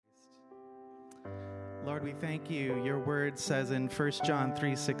Lord, we thank you. Your word says in 1 John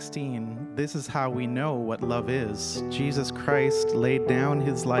 3:16, this is how we know what love is. Jesus Christ laid down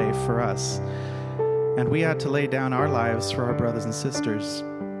his life for us, and we ought to lay down our lives for our brothers and sisters.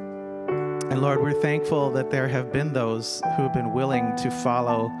 And Lord, we're thankful that there have been those who have been willing to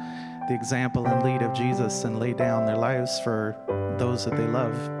follow the example and lead of Jesus and lay down their lives for those that they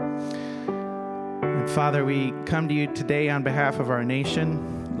love. And Father, we come to you today on behalf of our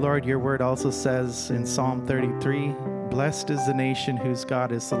nation. Lord, your word also says in Psalm 33, blessed is the nation whose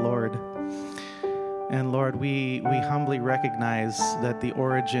God is the Lord. And Lord, we humbly recognize that the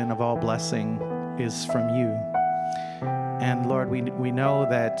origin of all blessing is from you. And Lord, we know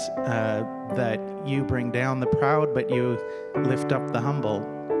that you bring down the proud, but you lift up the humble.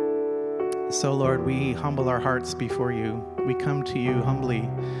 So Lord, we humble our hearts before you. We come to you humbly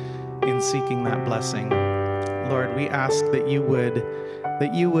in seeking that blessing. Lord, we ask that you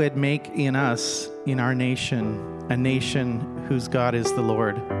would make in us, in our nation, a nation whose God is the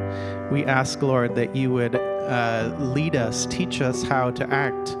Lord. We ask, Lord, that you would lead us, teach us how to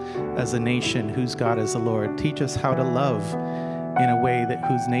act as a nation whose God is the Lord. Teach us how to love in a way that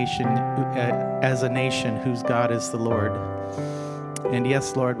as a nation whose God is the Lord. And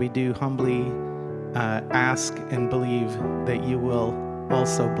yes, Lord, we do humbly ask and believe that you will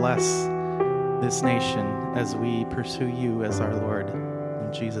also bless this nation as we pursue you as our Lord.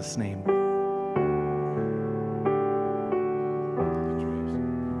 In Jesus' name.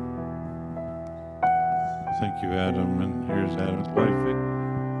 Thank you, Adam. And here's Adam's wife.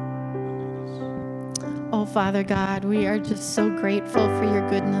 Oh, Father God, we are just so grateful for your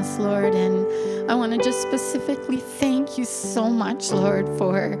goodness, Lord. And I want to just specifically thank you so much, Lord,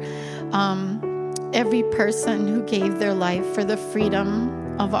 for every person who gave their life for the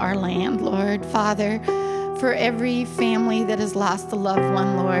freedom of our land, Lord. Father, for every family that has lost a loved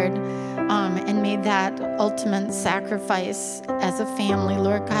one, Lord, and made that ultimate sacrifice as a family,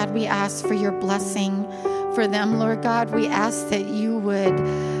 Lord God, we ask for your blessing for them, Lord God. We ask that you would,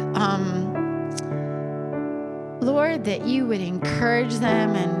 Lord, that you would encourage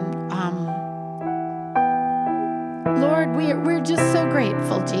them. And Lord, we're just so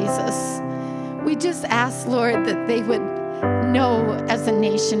grateful, Jesus. We just ask, Lord, that they would know as a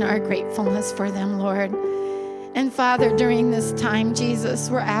nation our gratefulness for them, Lord. And Father, during this time, Jesus,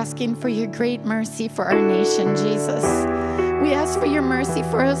 we're asking for your great mercy for our nation, Jesus. We ask for your mercy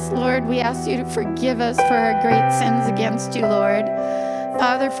for us, Lord. We ask you to forgive us for our great sins against you, Lord.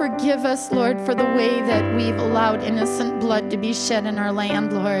 Father, forgive us, Lord, for the way that we've allowed innocent blood to be shed in our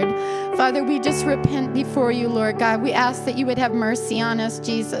land, Lord. Father, we just repent before you, Lord God. We ask that you would have mercy on us,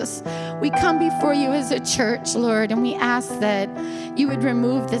 Jesus. We come before you as a church, Lord, and we ask that you would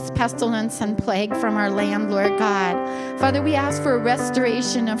remove this pestilence and plague from our land, Lord God. Father, we ask for a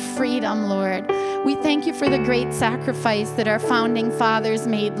restoration of freedom, Lord. We thank you for the great sacrifice that our founding fathers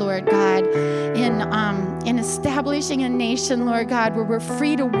made, Lord God, in establishing a nation, Lord God, where we're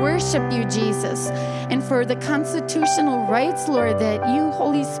free to worship you, Jesus, and for the constitutional rights, Lord, that you,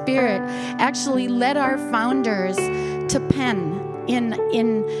 Holy Spirit, actually led our founders to pen in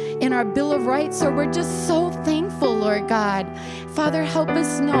our Bill of Rights. So we're just so thankful, Lord God. Father, help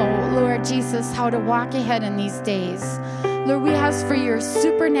us know, Lord Jesus, how to walk ahead in these days. Lord, we ask for your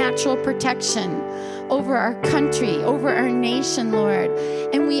supernatural protection over our country, over our nation, Lord.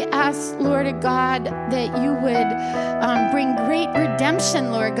 And we ask, Lord God, that you would bring great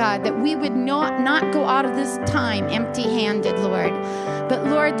redemption, Lord God, that we would not go out of this time empty-handed, Lord. But,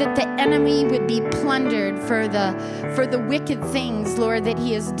 Lord, that the enemy would be plundered for the wicked things, Lord, that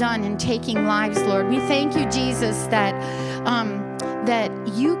he has done in taking lives, Lord. We thank you, Jesus, that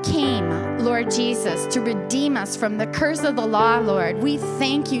you came, Lord Jesus, to redeem us from the curse of the law, Lord. We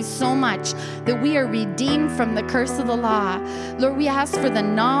thank you so much that we are redeemed from the curse of the law. Lord, we ask for the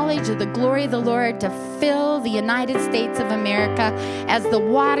knowledge of the glory of the Lord to fill the United States of America as the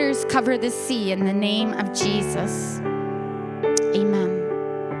waters cover the sea in the name of Jesus. Amen.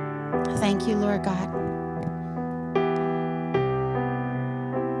 Thank you, Lord God.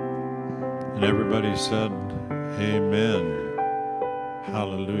 And everybody said, amen.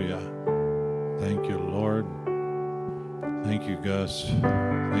 Hallelujah. Thank you, Lord. Thank you, Gus.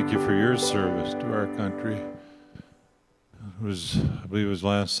 Thank you for your service to our country. I believe it was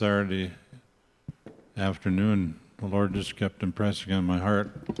last Saturday afternoon. The Lord just kept impressing on my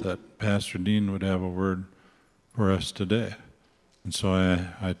heart that Pastor Dean would have a word for us today. And so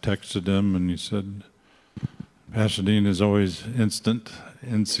I texted him, and he said, Pastor Dean is always instant,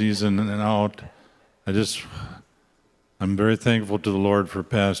 in season and out. I'm very thankful to the Lord for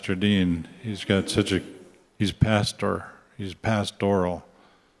Pastor Dean. He's pastoral.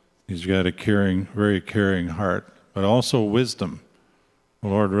 He's got a caring, very caring heart, but also wisdom. The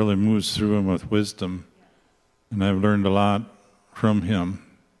Lord really moves through him with wisdom, and I've learned a lot from him,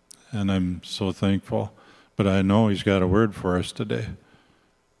 and I'm so thankful. But I know he's got a word for us today.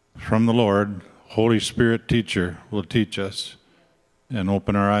 From the Lord, Holy Spirit teacher will teach us and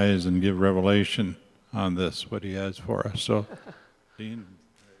open our eyes and give revelation on this, what he has for us. So, Dean.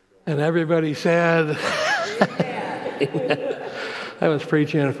 And everybody said, I was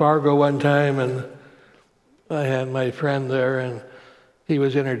preaching in Fargo one time, and I had my friend there, and he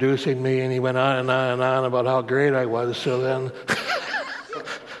was introducing me, and he went on and on and on about how great I was. So then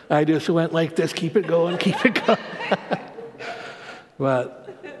I just went like this, keep it going, keep it going.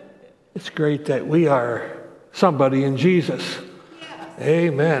 But it's great that we are somebody in Jesus.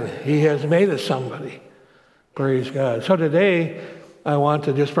 Amen. He has made us somebody. Praise God. So today, I want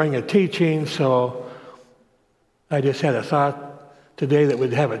to just bring a teaching, so I just had a thought today that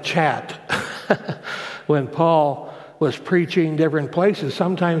we'd have a chat. When Paul was preaching different places,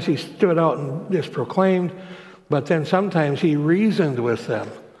 sometimes he stood out and just proclaimed, but then sometimes he reasoned with them,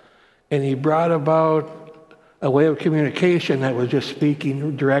 and he brought about a way of communication that was just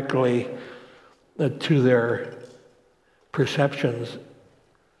speaking directly to their perceptions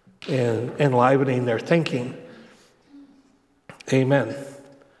and enlivening their thinking. Amen.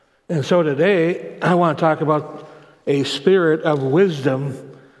 And so today, I want to talk about a spirit of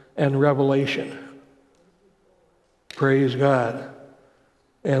wisdom and revelation. Praise God.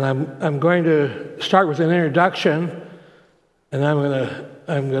 And I'm going to start with an introduction, and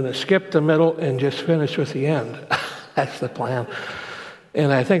I'm going to skip the middle and just finish with the end. That's the plan.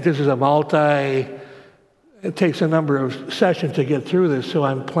 And I think this is it takes a number of sessions to get through this, so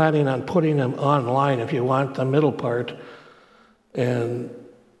I'm planning on putting them online if you want the middle part, and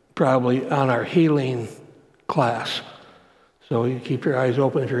probably on our healing class. So you keep your eyes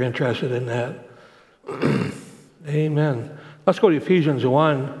open if you're interested in that. Amen. Let's go to Ephesians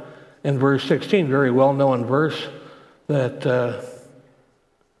 1 and verse 16, very well-known verse that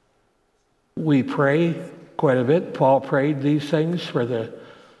we pray quite a bit. Paul prayed these things for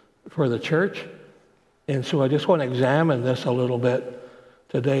the church. And so I just want to examine this a little bit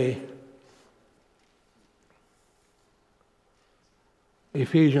today.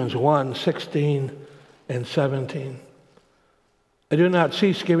 Ephesians 1, 16 and 17. I do not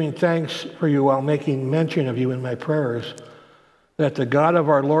cease giving thanks for you while making mention of you in my prayers, that the God of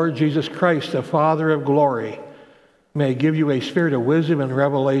our Lord Jesus Christ, the Father of glory, may give you a spirit of wisdom and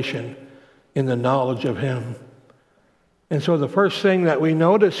revelation in the knowledge of him. And so the first thing that we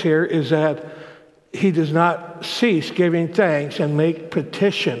notice here is that he does not cease giving thanks and make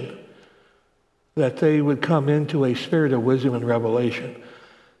petition that they would come into a spirit of wisdom and revelation.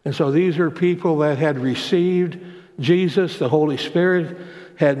 And so these are people that had received Jesus, the Holy Spirit,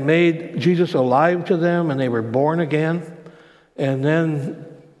 had made Jesus alive to them, and they were born again. And then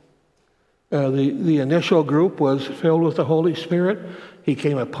the initial group was filled with the Holy Spirit. He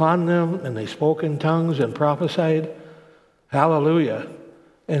came upon them, and they spoke in tongues and prophesied. Hallelujah.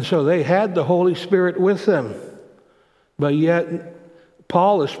 And so they had the Holy Spirit with them. But yet,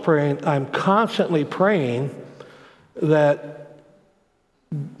 Paul is praying, I'm constantly praying that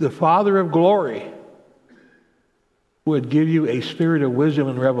the Father of glory would give you a spirit of wisdom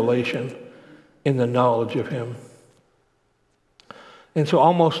and revelation in the knowledge of him. And so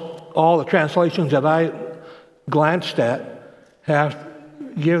almost all the translations that I glanced at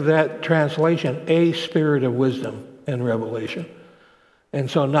give that translation, a spirit of wisdom and revelation.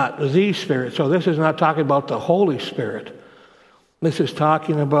 And so not the Spirit. So this is not talking about the Holy Spirit. This is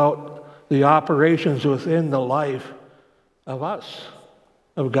talking about the operations within the life of us,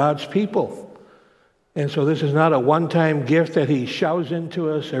 of God's people. And so this is not a one-time gift that he shows into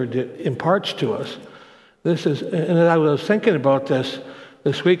us or imparts to us. This is, and as I was thinking about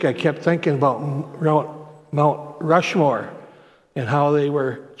this week, I kept thinking about Mount Rushmore and how they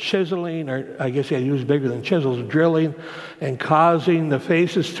were chiseling, or I guess they used bigger than chisels, drilling and causing the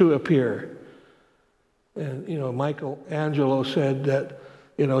faces to appear. And, Michelangelo said that,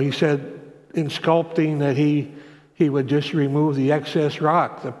 he said in sculpting that he would just remove the excess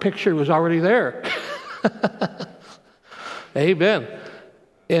rock. The picture was already there. Amen.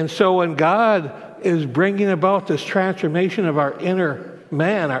 And so when God is bringing about this transformation of our inner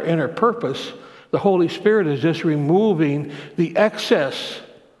man, our inner purpose, the Holy Spirit is just removing the excess,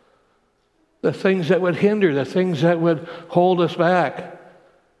 the things that would hinder, the things that would hold us back,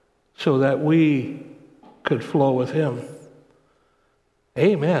 so that we could flow with him.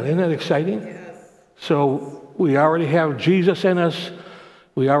 Amen. Isn't that exciting? Yes. So we already have Jesus in us.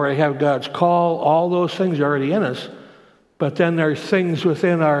 We already have God's call. All those things are already in us. But then there's things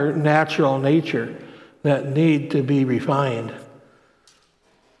within our natural nature that need to be refined.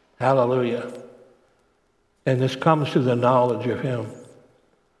 Hallelujah. And this comes through the knowledge of him.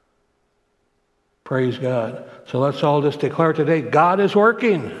 Praise God. So let's all just declare today, God is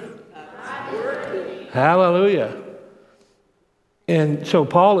working. God is working. Hallelujah. And so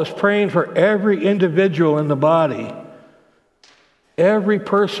Paul is praying for every individual in the body, every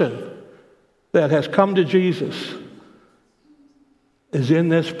person that has come to Jesus is in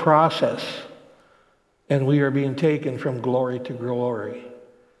this process, and we are being taken from glory to glory.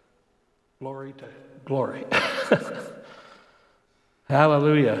 Glory to glory.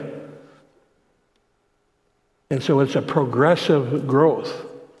 Hallelujah. And so it's a progressive growth.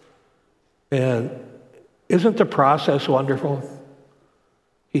 And isn't the process wonderful?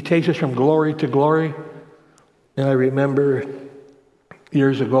 He takes us from glory to glory. And I remember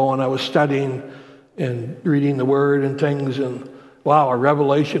years ago when I was studying and reading the Word and things, and wow, a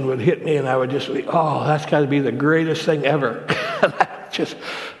revelation would hit me, and I would just be, oh, that's got to be the greatest thing ever. And I would just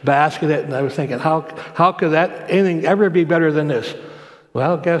bask in it, and I was thinking, how could anything ever be better than this?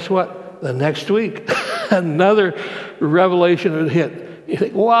 Well, guess what? The next week, another revelation would hit. You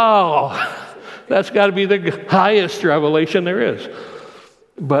think, wow, that's got to be the highest revelation there is.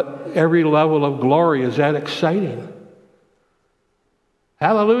 But every level of glory is that exciting.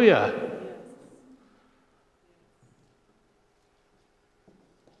 Hallelujah.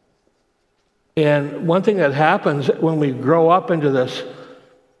 And one thing that happens when we grow up into this,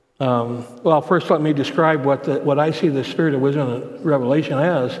 well, first let me describe what I see the Spirit of wisdom and revelation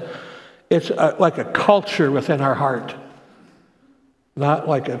as. It's like a culture within our heart. Not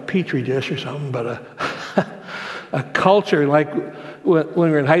like a petri dish or something, but a culture. Like when we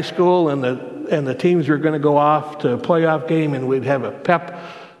were in high school and the teams were going to go off to a playoff game, and we'd have a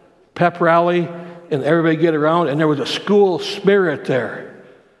pep rally, and everybody get around, and there was a school spirit there.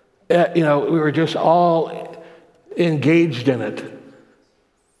 We were just all engaged in it.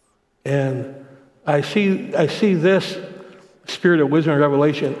 And I see this Spirit of wisdom and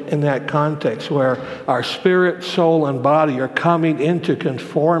revelation in that context, where our spirit, soul, and body are coming into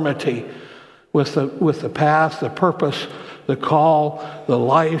conformity with the path, the purpose, the call, the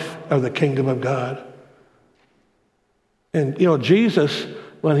life of the kingdom of God. And Jesus,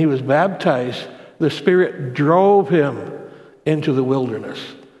 when he was baptized, the Spirit drove him into the wilderness.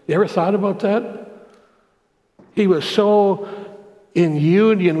 You ever thought about that? He was so in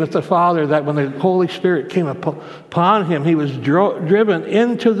union with the Father that when the Holy Spirit came upon him, he was driven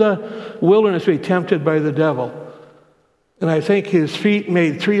into the wilderness to be tempted by the devil. And I think his feet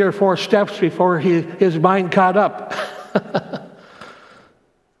made 3 or 4 steps before his mind caught up.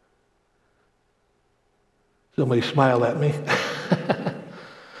 Somebody smiled at me.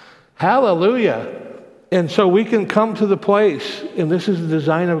 Hallelujah. And so we can come to the place, and this is the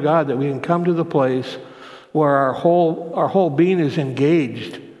design of God, that we can come to the place where our whole being is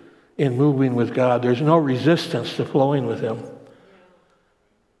engaged in moving with God. There's no resistance to flowing with him.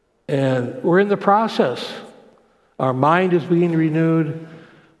 And we're in the process. Our mind is being renewed.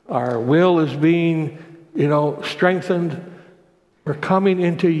 Our will is being, strengthened. We're coming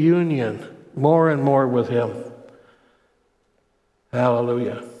into union more and more with him.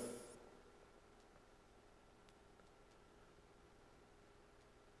 Hallelujah.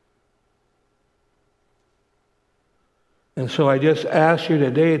 And so I just ask you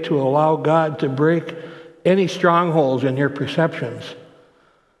today to allow God to break any strongholds in your perceptions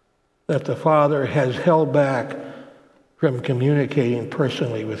that the Father has held back from communicating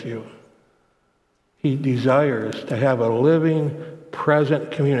personally with you. He desires to have a living,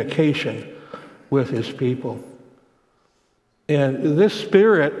 present communication with his people. And this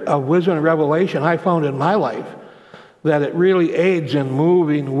spirit of wisdom and revelation I found in my life, that it really aids in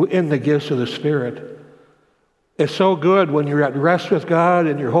moving in the gifts of the Spirit. It's so good when you're at rest with God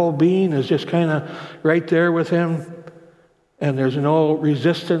and your whole being is just kind of right there with him, and there's no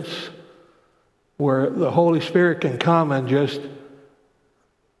resistance, where the Holy Spirit can come and just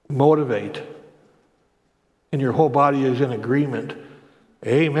motivate, and your whole body is in agreement.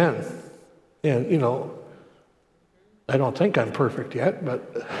 Amen. And, I don't think I'm perfect yet,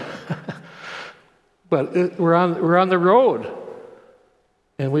 but we're on the road,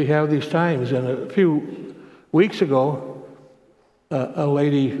 and we have these times. And a few weeks ago, a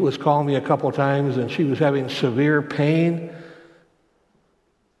lady was calling me a couple times, and she was having severe pain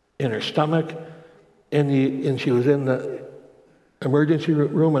in her stomach, and she was in the emergency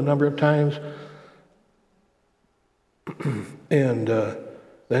room a number of times. And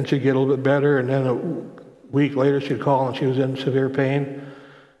then she'd get a little bit better, and then a week later she'd call and she was in severe pain.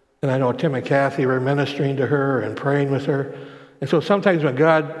 And I know Tim and Kathy were ministering to her and praying with her. And so sometimes when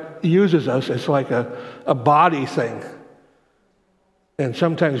God uses us, it's like a body thing. And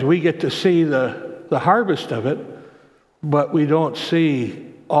sometimes we get to see the harvest of it, but we don't see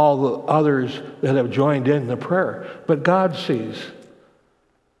all the others that have joined in the prayer. But God sees.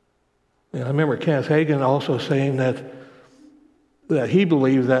 And I remember Kenneth Hagin also saying that he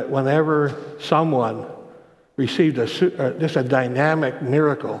believed that whenever someone received just a dynamic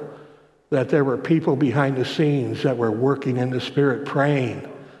miracle, that there were people behind the scenes that were working in the Spirit, praying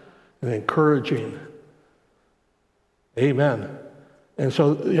and encouraging. Amen. And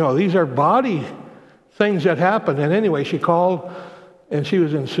so, these are body things that happen. And anyway, she called, and she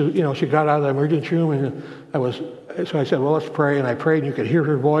was she got out of the emergency room, and so I said, well, let's pray. And I prayed, and you could hear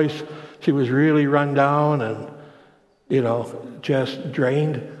her voice. She was really run down and, just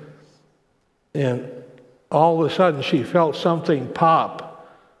drained. And all of a sudden, she felt something pop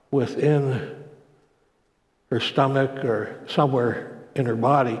within her stomach or somewhere in her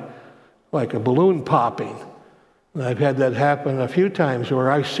body, like a balloon popping. And I've had that happen a few times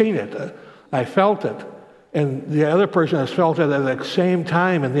where I've seen it. I felt it. And the other person has felt it at the same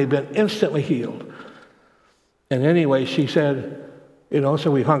time, and they've been instantly healed. And anyway, she said,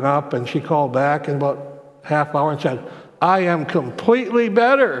 so we hung up, and she called back in about half hour and said, I am completely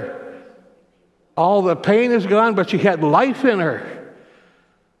better. All the pain is gone, but she had life in her.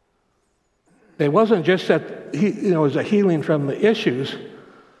 It wasn't just that it was a healing from the issues,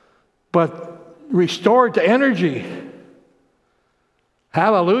 but restored to energy.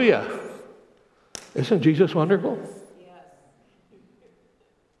 Hallelujah. Isn't Jesus wonderful? Yes.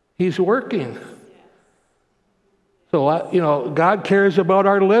 He's working. Yes. So, God cares about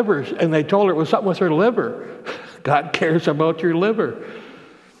our livers. And they told her it was something with her liver. God cares about your liver.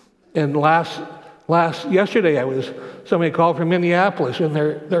 And yesterday somebody called from Minneapolis, and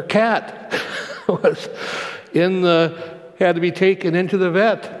their cat was had to be taken into the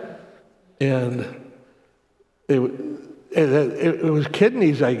vet. And it was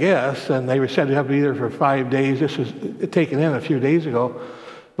kidneys, I guess, and they were said to have to be there for 5 days. This was taken in a few days ago.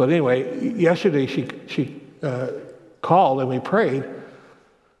 But anyway, yesterday she called and we prayed.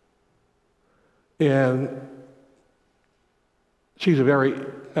 And she's a very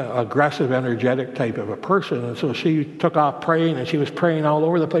aggressive, energetic type of a person. And so she took off praying, and she was praying all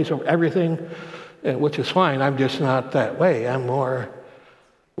over the place over everything, which is fine. I'm just not that way. I'm more,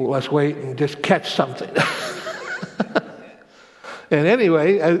 let's wait and just catch something. And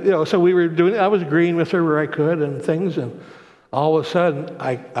anyway, so we were doing it. I was agreeing with her where I could and things. And all of a sudden,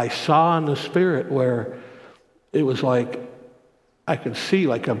 I saw in the Spirit where it was like I could see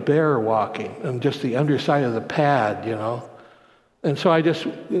like a bear walking and just the underside of the pad, And so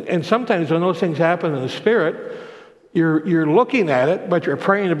and sometimes when those things happen in the Spirit, you're looking at it, but you're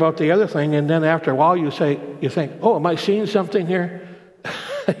praying about the other thing, and then after a while you think, oh, am I seeing something here?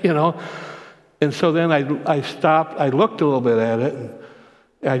 And so then I stopped, I looked a little bit at it, and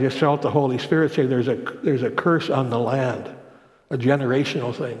I just felt the Holy Spirit say there's a curse on the land, a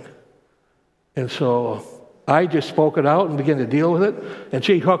generational thing. And so I just spoke it out and began to deal with it, and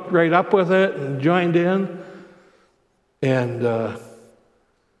she hooked right up with it and joined in. And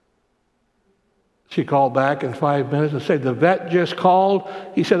she called back in 5 minutes and said, the vet just called.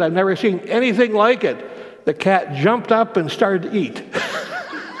 He said, I've never seen anything like it. The cat jumped up and started to eat.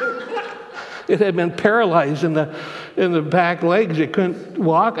 It had been paralyzed in the back legs. It couldn't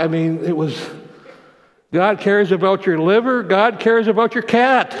walk. I mean, it was, God cares about your liver. God cares about your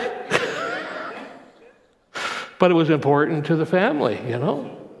cat. But it was important to the family,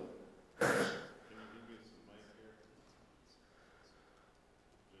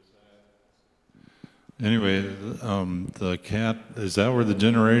 Anyway, the cat, is that where the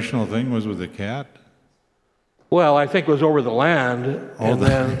generational thing was with the cat? Well, I think it was over the land,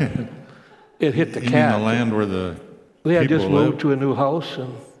 then it hit the cat. You mean the land where the they had people just moved lived? to a new house.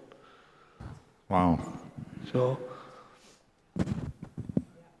 And wow. So,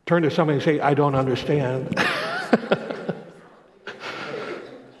 turn to somebody and say, I don't understand.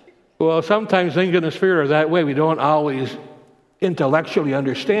 Well, sometimes things in the Spirit are that way. We don't always intellectually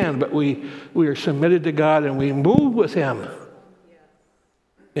understand, but we are submitted to God and we move with Him.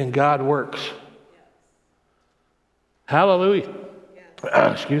 And God works. Hallelujah.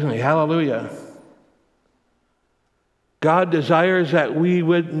 Excuse me. Hallelujah. God desires that we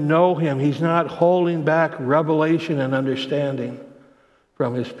would know Him. He's not holding back revelation and understanding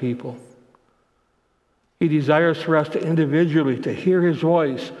from His people. He desires for us to individually to hear His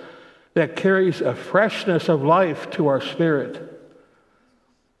voice that carries a freshness of life to our spirit.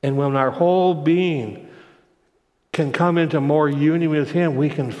 And when our whole being can come into more union with Him, we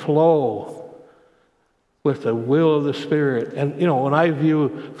can flow with the will of the Spirit. And, when I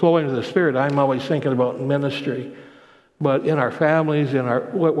view flowing with the Spirit, I'm always thinking about ministry. But in our families,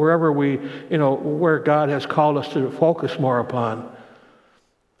 wherever where God has called us to focus more upon,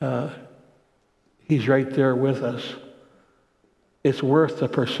 He's right there with us. It's worth the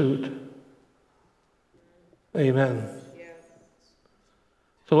pursuit. Amen. Yeah.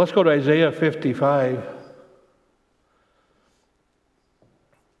 So let's go to Isaiah 55.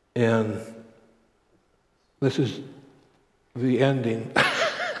 And this is the ending.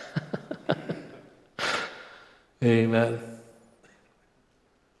 Amen.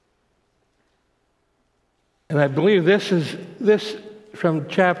 And I believe this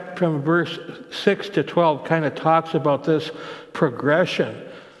from verse 6 to 12 kind of talks about this progression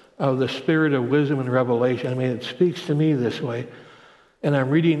of the spirit of wisdom and revelation. I mean, it speaks to me this way. And I'm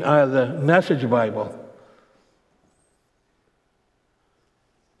reading out of the Message Bible.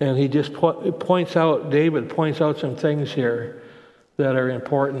 And he just David points out some things here that are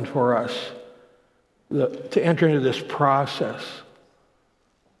important for us to enter into this process.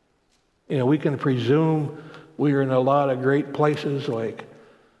 We can presume we are in a lot of great places, like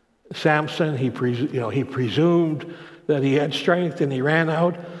Samson. He presumed that he had strength and he ran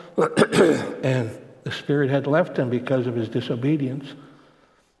out, and the Spirit had left him because of his disobedience.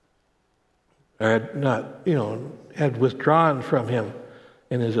 Or had withdrawn from him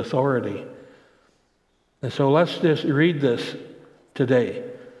in his authority. And so let's just read this today.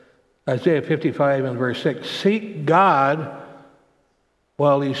 Isaiah 55 and verse 6. Seek God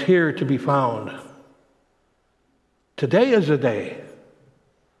while He's here to be found. Today is the day.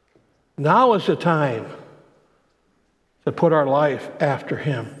 Now is the time to put our life after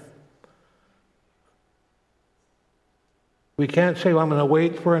Him. We can't say, well, I'm going to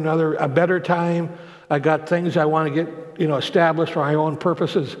wait for a better time. I got things I want to get, established for my own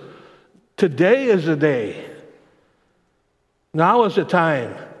purposes. Today is the day. Now is the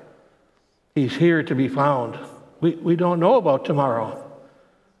time. He's here to be found. We don't know about tomorrow.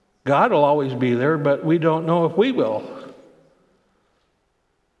 God will always be there, but we don't know if we will.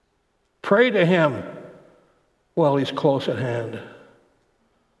 Pray to Him while He's close at hand.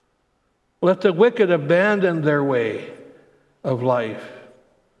 Let the wicked abandon their way of life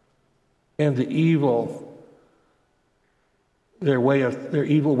and their evil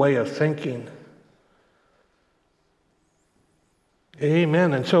way of thinking.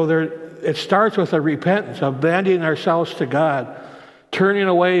 Amen. And so it starts with a repentance, abandoning ourselves to God, turning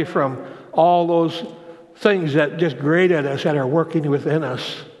away from all those things that just grate at us, that are working within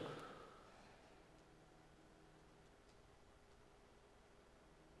us.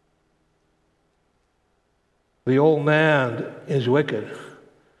 The old man is wicked.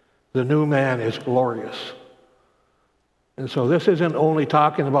 The new man is glorious. And so this isn't only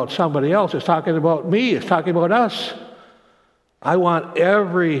talking about somebody else. It's talking about me. It's talking about us. I want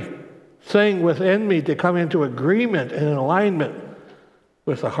everything within me to come into agreement and in alignment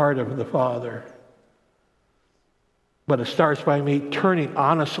with the heart of the Father. But it starts by me turning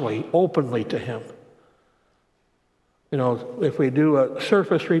honestly, openly to Him. If we do a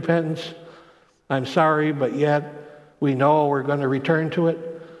surface repentance, I'm sorry, but yet we know we're going to return to it,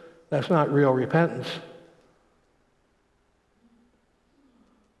 that's not real repentance.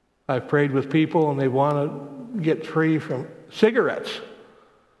 I've prayed with people and they want to get free from cigarettes.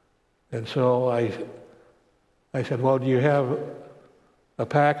 And so I said, well, do you have a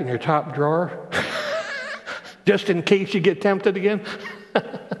pack in your top drawer? Just in case you get tempted again?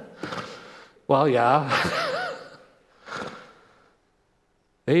 Well, yeah.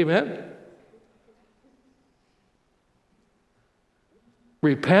 Amen.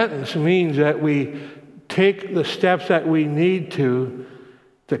 Repentance means that we take the steps that we need to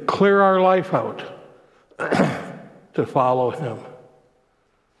clear our life out, to follow Him.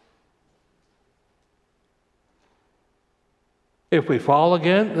 If we fall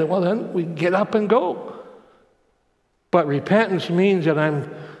again, then we get up and go. But repentance means that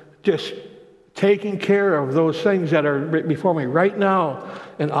I'm just taking care of those things that are before me right now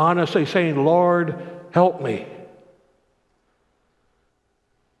and honestly saying, Lord, help me.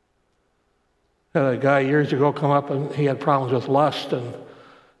 I had a guy years ago come up and he had problems with lust, and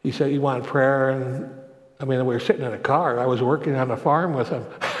he said he wanted prayer. And we were sitting in a car. I was working on a farm with him.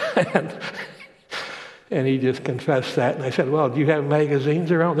 And he just confessed that. And I said, well, do you have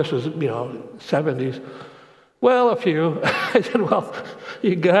magazines around? This was, 70s. Well, a few. I said, well,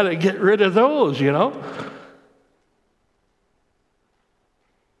 you got to get rid of those,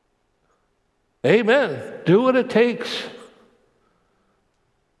 Amen. Do what it takes.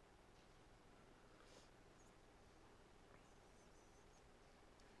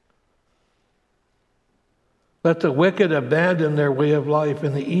 Let the wicked abandon their way of life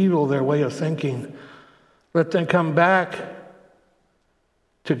and the evil their way of thinking. Let them come back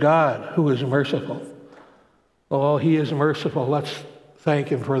to God, who is merciful. Oh, he is merciful. Let's thank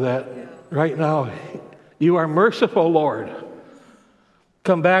him for that. Right now, you are merciful, Lord.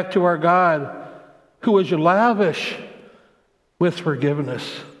 Come back to our God, who is lavish with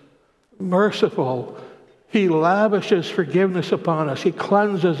forgiveness. Merciful. He lavishes forgiveness upon us. He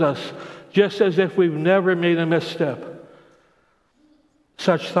cleanses us just as if we've never made a misstep.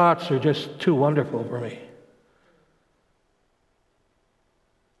 Such thoughts are just too wonderful for me.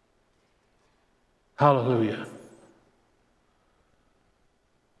 Hallelujah.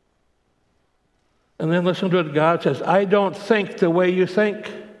 And then listen to what God says. I don't think the way you think.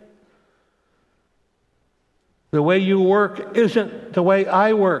 The way you work isn't the way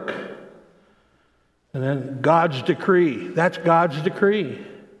I work. And then God's decree. That's God's decree.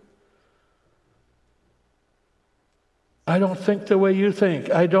 I don't think the way you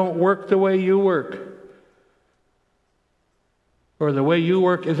think. I don't work the way you work. Or the way you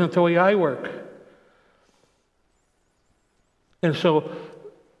work isn't the way I work. And so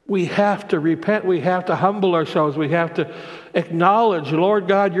we have to repent. We have to humble ourselves. We have to acknowledge, Lord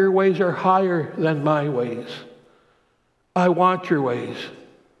God, your ways are higher than my ways. I want your ways.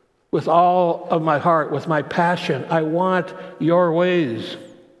 With all of my heart, with my passion, I want your ways.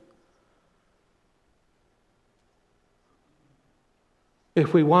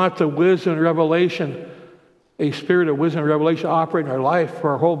 If we want the wisdom and revelation, a spirit of wisdom and revelation operate in our life,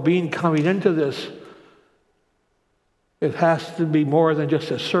 for our whole being coming into this, it has to be more than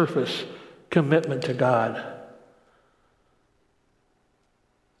just a surface commitment to God.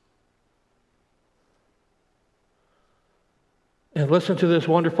 And listen to this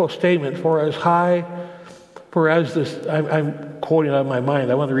wonderful statement. I'm quoting out of my mind.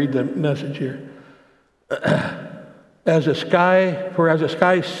 I want to read the message here. As the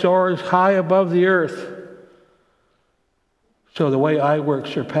sky soars high above the earth, so the way I work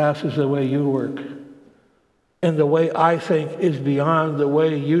surpasses the way you work. And the way I think is beyond the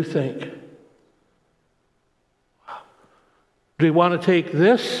way you think. Do you want to take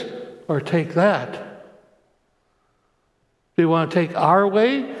this or take that? Do you want to take our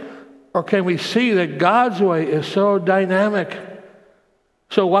way? Or can we see that God's way is so dynamic,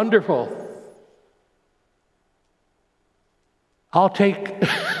 so wonderful? I'll take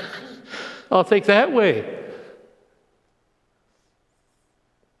that way.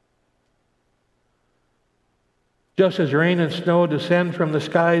 Just as rain and snow descend from the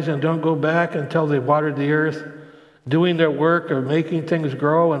skies and don't go back until they've watered the earth, doing their work of making things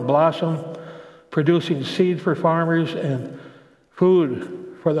grow and blossom, producing seed for farmers and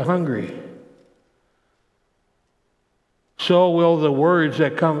food for the hungry, so will the words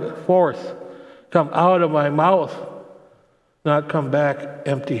that come out of my mouth, not come back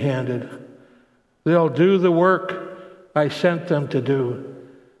empty-handed. They'll do the work I sent them to do.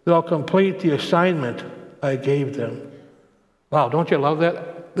 They'll complete the assignment I gave them. Wow, don't you love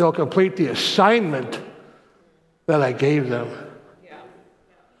that? They'll complete the assignment that I gave them.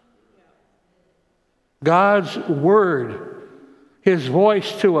 God's word, his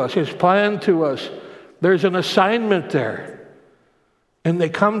voice to us, his plan to us, there's an assignment there. And they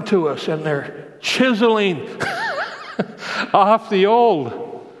come to us and they're chiseling off the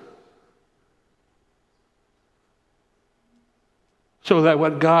old, so that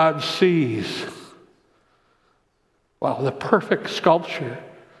what God sees, wow, the perfect sculpture,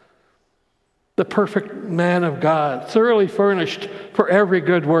 the perfect man of God, thoroughly furnished for every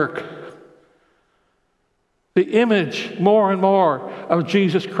good work. The image more and more of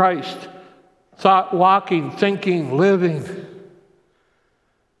Jesus Christ, thought, walking, thinking, living,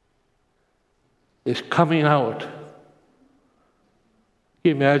 is coming out. Can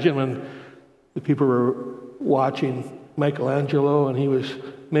you imagine when the people were watching Michelangelo and he was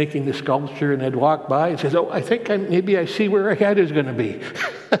making the sculpture and they'd walk by and says, I think maybe I see where a head is going to be.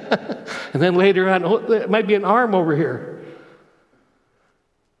 And then later on, it might be an arm over here.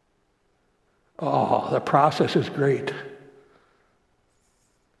 Oh, the process is great.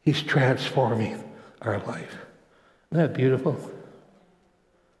 He's transforming our life. Isn't that beautiful?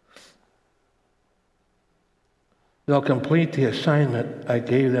 They'll complete the assignment I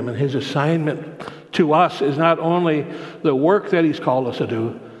gave them. And his assignment to us is not only the work that he's called us to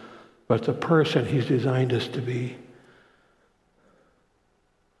do, but the person he's designed us to be.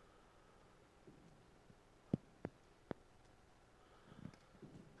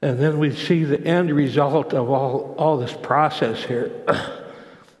 And then we see the end result of all this process here.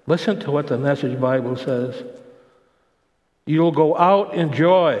 Listen to what the Message Bible says. You'll go out in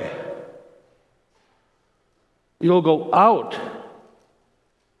joy. You'll go out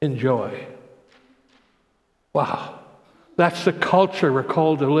in joy. Wow. That's the culture we're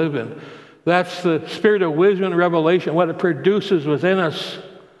called to live in. That's the spirit of wisdom and revelation, what it produces within us.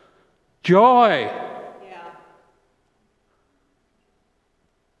 Joy. Yeah.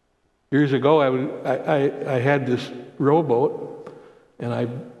 Years ago, I had this rowboat, and I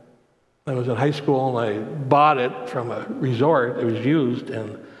was in high school, and I bought it from a resort. It was used,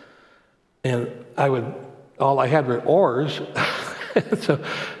 and all I had were oars. So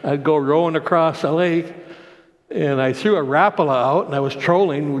I'd go rowing across the lake, and I threw a Rapala out, and I was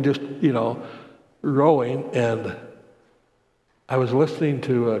trolling, just, rowing, and I was listening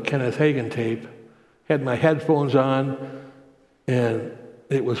to a Kenneth Hagin tape, had my headphones on, and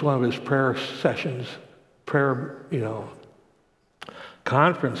it was one of his prayer sessions,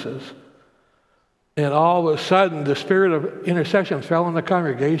 conferences. And all of a sudden, the spirit of intercession fell on the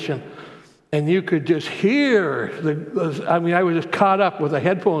congregation, and you could just hear I was just caught up with the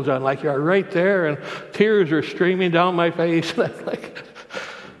headphones on, like you're right there, and tears were streaming down my face. And I'm like,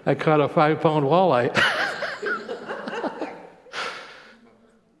 I caught a 5-pound walleye.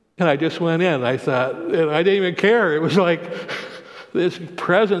 And I just went in. I thought, and I didn't even care. It was like, this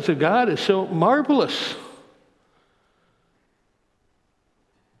presence of God is so marvelous.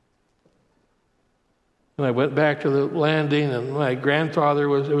 And I went back to the landing, and my grandfather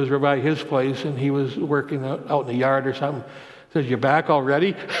it was by his place, and he was working out in the yard or something. He says, "You back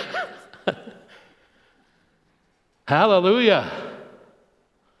already?" Hallelujah.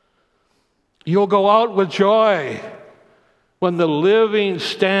 You'll go out with joy when the living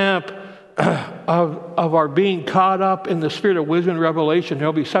stamp of our being caught up in the spirit of wisdom and revelation.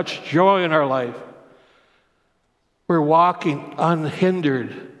 There'll be such joy in our life. We're walking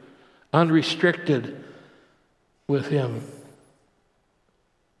unhindered, unrestricted with Him.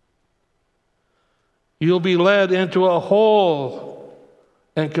 You'll be led into a whole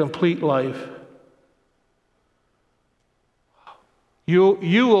and complete life.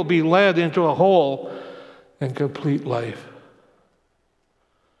 You will be led into a whole and complete life.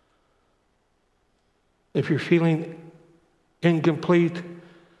 If you're feeling incomplete,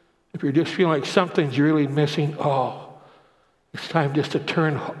 if you're just feeling like something's really missing, it's time just to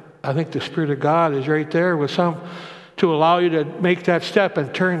turn. I think the Spirit of God is right there with some to allow you to make that step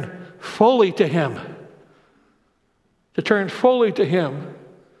and turn fully to Him. To turn fully to Him.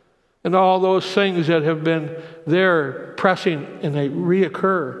 And all those things that have been there pressing and they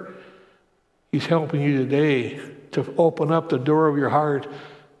reoccur, He's helping you today to open up the door of your heart.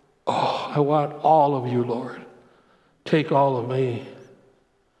 I want all of you, Lord. Take all of me.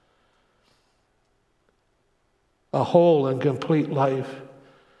 A whole and complete life.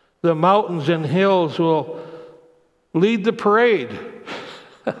 The mountains and hills will lead the parade.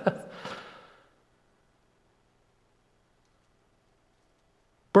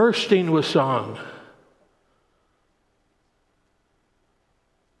 Bursting with song.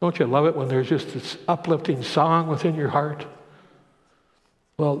 Don't you love it when there's just this uplifting song within your heart?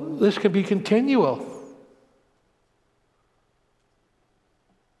 Well, this can be continual.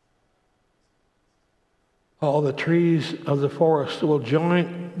 All the trees of the forest will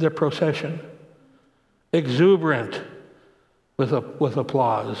join the procession, exuberant with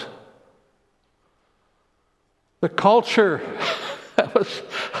applause. The culture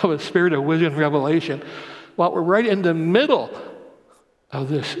of a spirit of wisdom and revelation, while we're right in the middle of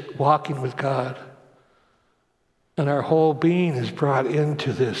this walking with God, and our whole being is brought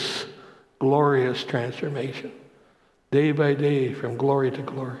into this glorious transformation, day by day, from glory to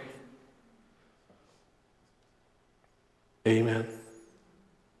glory. Amen.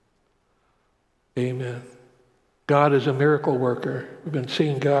 Amen. God is a miracle worker. We've been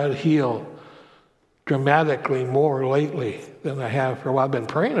seeing God heal dramatically more lately than I have for a while. I've been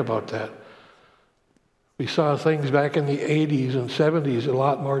praying about that. We saw things back in the 80s and 70s, a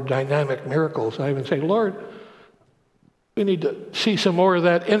lot more dynamic miracles. I even say, Lord, we need to see some more of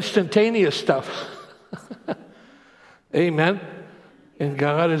that instantaneous stuff. Amen. And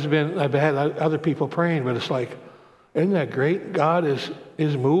God has been, I've had other people praying, but it's like, isn't that great? God is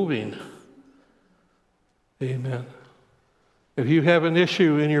moving. Amen. If you have an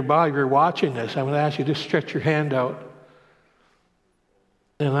issue in your body, you're watching this, I'm going to ask you to stretch your hand out.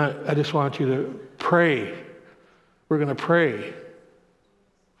 And I just want you to pray. We're going to pray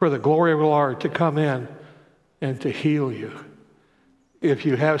for the glory of the Lord to come in and to heal you. If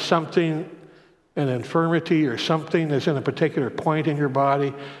you have something, an infirmity or something that's in a particular point in your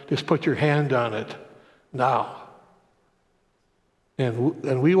body, just put your hand on it now.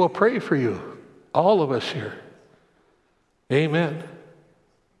 And we will pray for you, all of us here. Amen.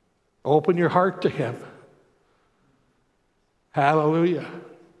 Open your heart to Him. Hallelujah.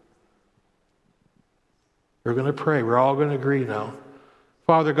 We're going to pray. We're all going to agree now.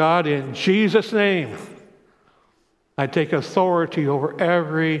 Father God, in Jesus' name, I take authority over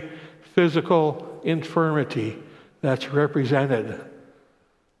every physical infirmity that's represented.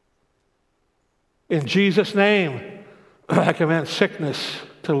 In Jesus' name, I command sickness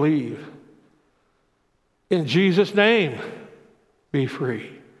to leave. In Jesus' name, be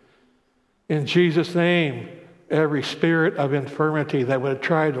free. In Jesus' name, every spirit of infirmity that would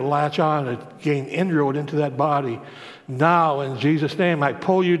try to latch on and gain inroad into that body, now in Jesus' name, I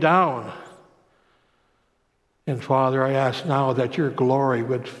pull you down. And Father, I ask now that your glory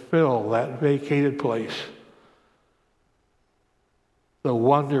would fill that vacated place. The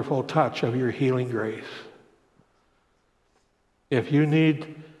wonderful touch of your healing grace. If you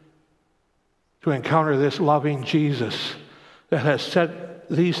need to encounter this loving Jesus that has set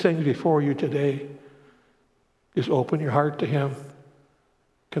these things before you today, just open your heart to him.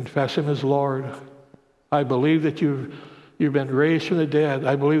 Confess him as Lord. I believe that you've been raised from the dead.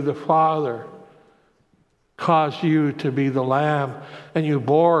 I believe the Father caused you to be the Lamb, and you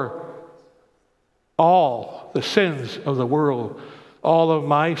bore all the sins of the world, all of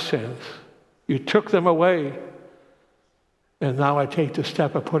my sins. You took them away. And now I take the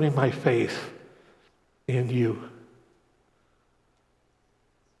step of putting my faith in you.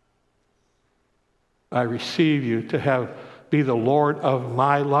 I receive you to be the Lord of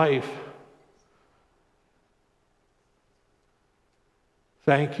my life.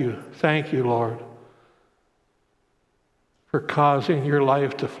 Thank you, Lord, for causing your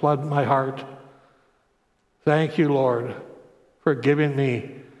life to flood my heart. Thank you, Lord, for giving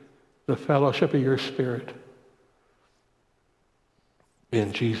me the fellowship of your Spirit.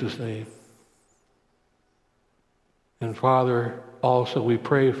 In Jesus' name. And Father, also we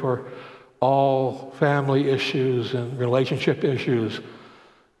pray for all family issues and relationship issues.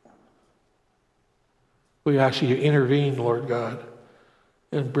 We ask you to intervene, Lord God,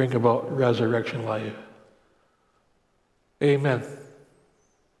 and bring about resurrection life. Amen.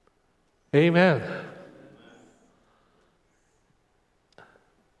 Amen.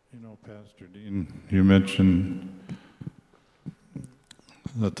 You know, Pastor Dean, you mentioned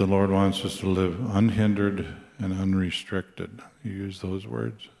that the Lord wants us to live unhindered and unrestricted. You use those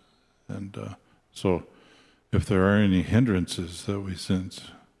words. And so if there are any hindrances that we sense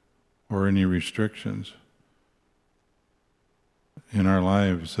or any restrictions in our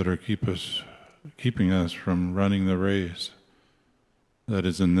lives that are keeping us from running the race that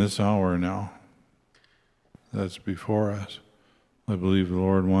is in this hour now, that's before us, I believe the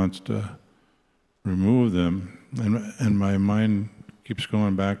Lord wants to remove them. And my mind keeps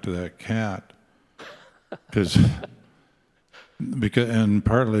going back to that cat, and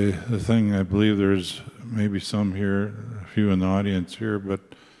partly the thing, I believe there's maybe some here, a few in the audience here, but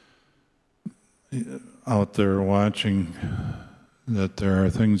out there watching, that there are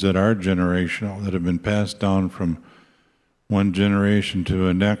things that are generational, that have been passed down from one generation to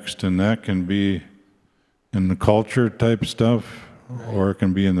the next, and that can be in the culture type stuff, or it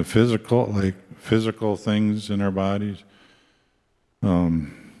can be in the physical things in our bodies,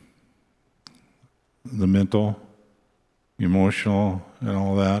 the mental, emotional, and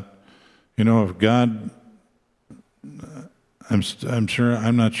all that. You know, if God,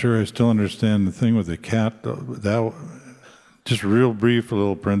 I'm not sure I still understand the thing with the cat. That, just real brief,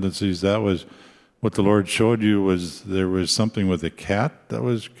 little parentheses, that was what the Lord showed you, was there was something with the cat that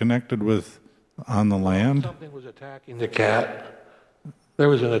was connected with on the land? Something was attacking the cat. There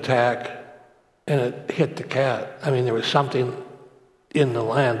was an attack, and it hit the cat. I mean, there was something in the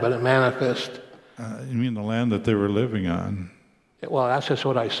land, but it manifested. You mean the land that they were living on? Well, that's just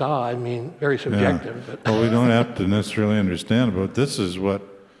what I saw. I mean, very subjective. Yeah. But Well, we don't have to necessarily understand, but this is what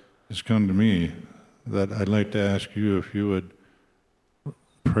has come to me, that I'd like to ask you if you would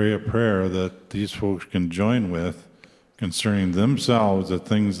pray a prayer that these folks can join with concerning themselves, the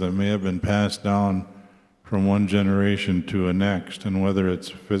things that may have been passed down from one generation to a next, and whether it's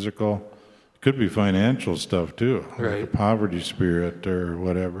physical, it could be financial stuff too, right. like a poverty spirit or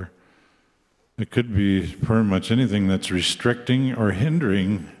whatever. It could be pretty much anything that's restricting or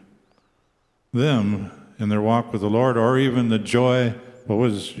hindering them in their walk with the Lord, or even the joy. What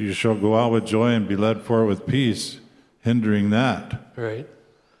was, you shall go out with joy and be led forward with peace, hindering that. right.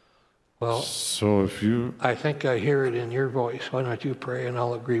 Well, So if you, I think I hear it in your voice. Why don't you pray, and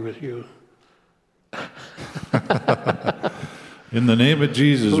I'll agree with you. in the name of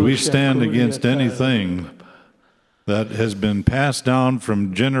Jesus, we stand against anything that has been passed down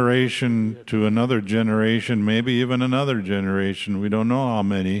from generation to another generation, maybe even another generation. We don't know how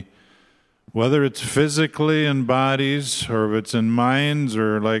many, whether it's physically in bodies or if it's in minds,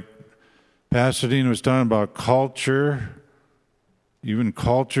 or like Pasadena was talking about culture, even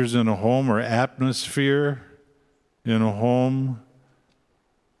cultures in a home or atmosphere in a home.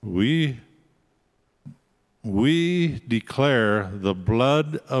 We declare the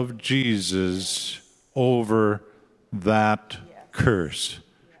blood of Jesus over that curse.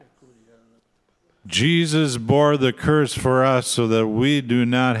 Jesus bore the curse for us so that we do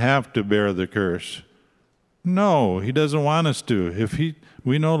not have to bear the curse. No, he doesn't want us to.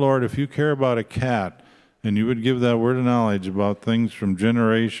 We know, Lord, if you care about a cat and you would give that word of knowledge about things from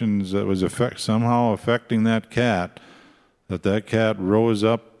generations that was somehow affecting that cat rose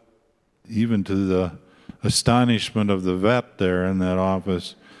up even to the astonishment of the vet there in that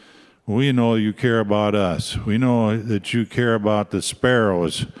office. We know you care about us. We know that you care about the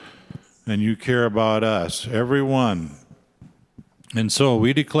sparrows, and you care about us, everyone. And so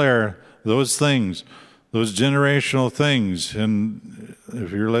we declare those things, those generational things. And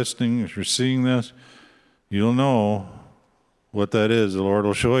if you're listening, if you're seeing this, you'll know what that is. The Lord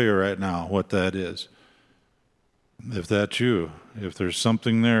will show you right now what that is. If that's you, if there's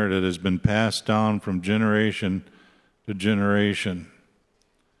something there that has been passed down from generation to generation.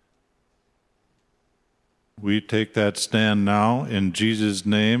 We take that stand now in Jesus'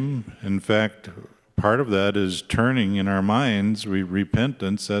 name. In fact, part of that is turning in our minds.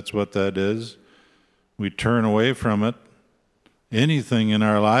 Repentance, that's what that is. We turn away from it. Anything in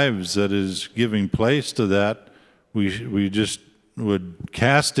our lives that is giving place to that, we just would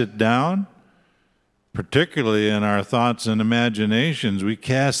cast it down, particularly in our thoughts and imaginations. We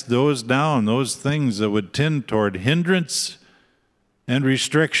cast those down, those things that would tend toward hindrance and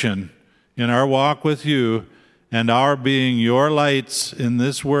restriction in our walk with you and our being your lights in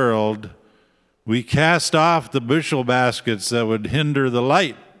this world. We cast off the bushel baskets that would hinder the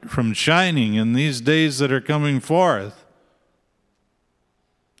light from shining in these days that are coming forth.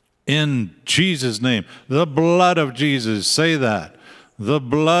 In Jesus' name, the blood of Jesus, say that. The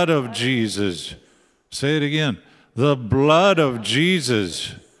blood of Jesus. Say it again. The blood of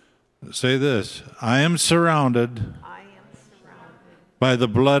Jesus. Say this. I am surrounded by the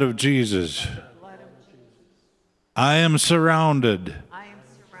blood of Jesus. I am surrounded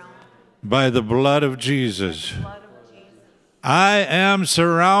by the blood of Jesus. I am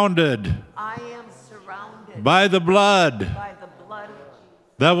surrounded by the blood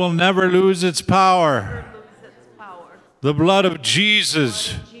that will never lose its power. The blood of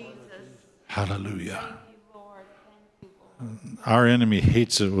Jesus. Hallelujah. Our enemy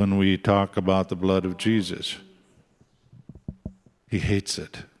hates it when we talk about the blood of Jesus. He hates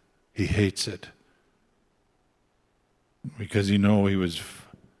it. He hates it. Because he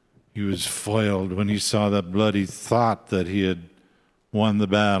was foiled when he saw that blood. He thought that he had won the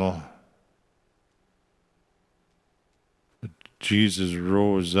battle. But Jesus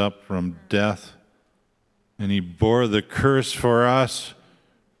rose up from death, and he bore the curse for us,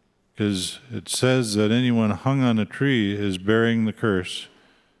 because it says that anyone hung on a tree is bearing the curse,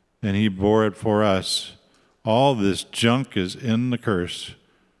 and he bore it for us. All this junk is in the curse.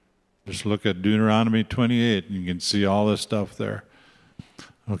 Just look at Deuteronomy 28, and you can see all this stuff there.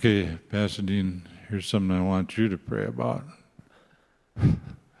 Okay, Pastor Dean, here's something I want you to pray about.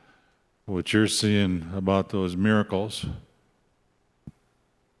 What you're seeing about those miracles.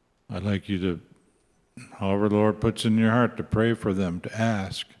 I'd like you to, however the Lord puts in your heart, to pray for them, to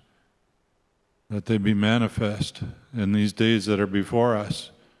ask that they be manifest in these days that are before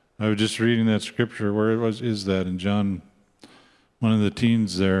us. I was just reading that scripture. Where is that in John? One of the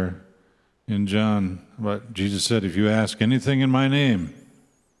teens there in John, but Jesus said, if you ask anything in my name,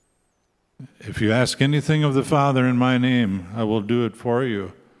 if you ask anything of the Father in my name, I will do it for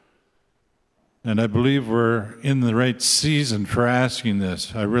you. And I believe we're in the right season for asking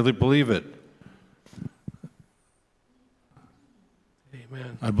this. I really believe it.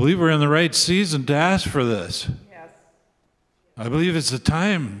 Amen. I believe we're in the right season to ask for this. Yes. I believe it's the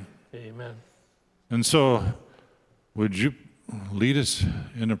time. Amen. And so, would you lead us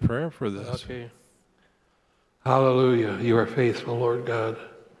in a prayer for this? Okay. Hallelujah. You are faithful, Lord God.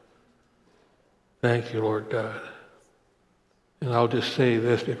 Thank you, Lord God. And I'll just say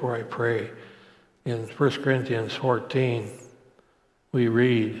this before I pray. In 1 Corinthians 14, we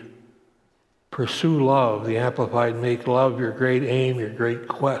read, pursue love, the Amplified, make love your great aim, your great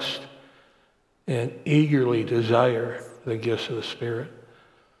quest, and eagerly desire the gifts of the Spirit.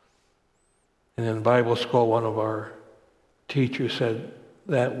 And in Bible school, one of our teachers said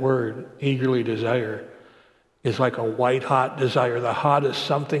that word, eagerly desire, is like a white-hot desire, the hottest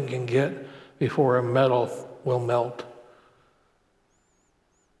something can get before a metal will melt.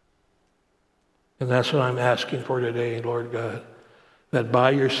 And that's what I'm asking for today, Lord God. That by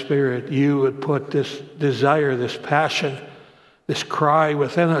your Spirit, you would put this desire, this passion, this cry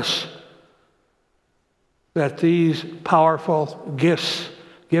within us, that these powerful gifts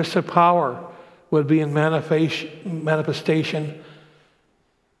of power, would be in manifestation.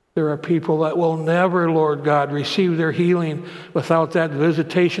 There are people that will never, Lord God, receive their healing without that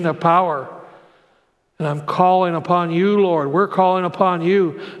visitation of power. And I'm calling upon you, Lord. We're calling upon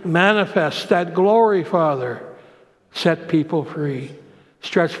you. Manifest that glory, Father. Set people free.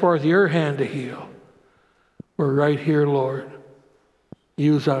 Stretch forth your hand to heal. We're right here, Lord.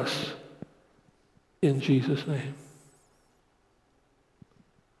 Use us. In Jesus' name.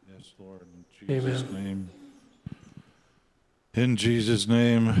 Yes, Lord. In Jesus' Amen. name. In Jesus'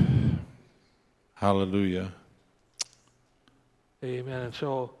 name. Hallelujah. Amen. And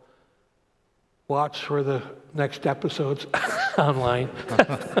so watch for the next episodes online.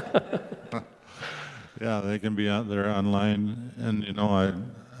 Yeah, they can be out there online. And, you know,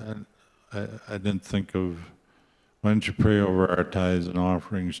 I didn't think of, why don't you pray over our tithes and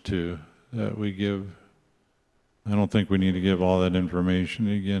offerings too, that we give. I don't think we need to give all that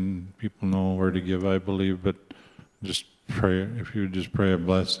information. Again, people know where to give, I believe, but just pray, if you would just pray a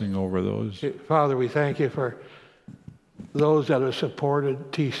blessing over those. Father, we thank you for those that have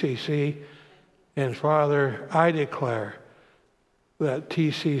supported TCC. And Father, I declare that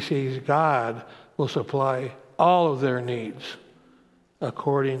TCC's God will supply all of their needs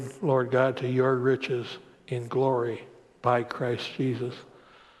according, Lord God, to your riches in glory by Christ Jesus.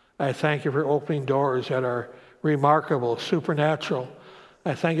 I thank you for opening doors that are remarkable, supernatural.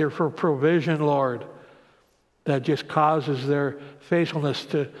 I thank you for provision, Lord, that just causes their faithfulness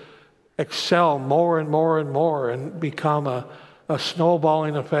to excel more and more and more and become a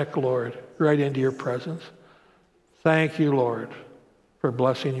snowballing effect, Lord, right into your presence. Thank you, Lord, for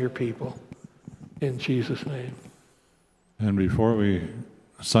blessing your people. In Jesus' name. And before we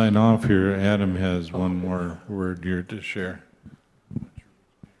sign off here, Adam has one more word here to share.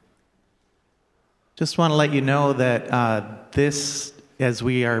 Just want to let you know that this, as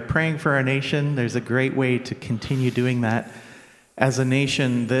we are praying for our nation, there's a great way to continue doing that. As a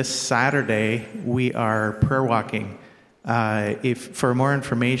nation, this Saturday, we are prayer walking. For more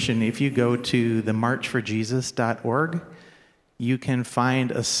information, if you go to the marchforjesus.org, you can find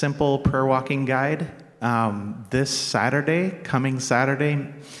a simple prayer walking guide. This Saturday, coming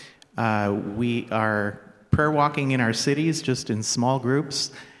Saturday, we are prayer walking in our cities, just in small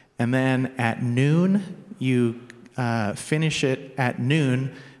groups. And then at noon, you finish it at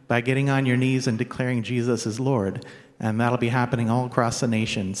noon by getting on your knees and declaring Jesus is Lord. And that'll be happening all across the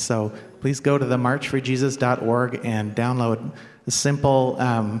nation. So please go to the marchforjesus.org and download a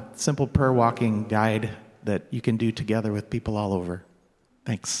simple prayer walking guide that you can do together with people all over.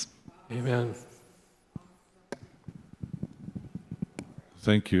 Thanks. Amen.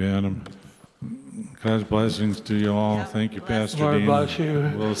 Thank you, Adam. God's blessings to you all. Thank you, Pastor Lord Dean. bless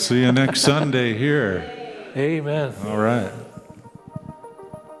you. We'll see you next Sunday here. Amen. All right.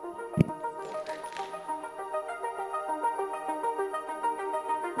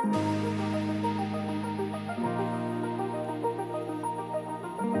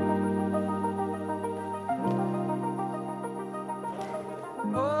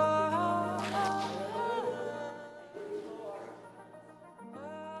 Oh.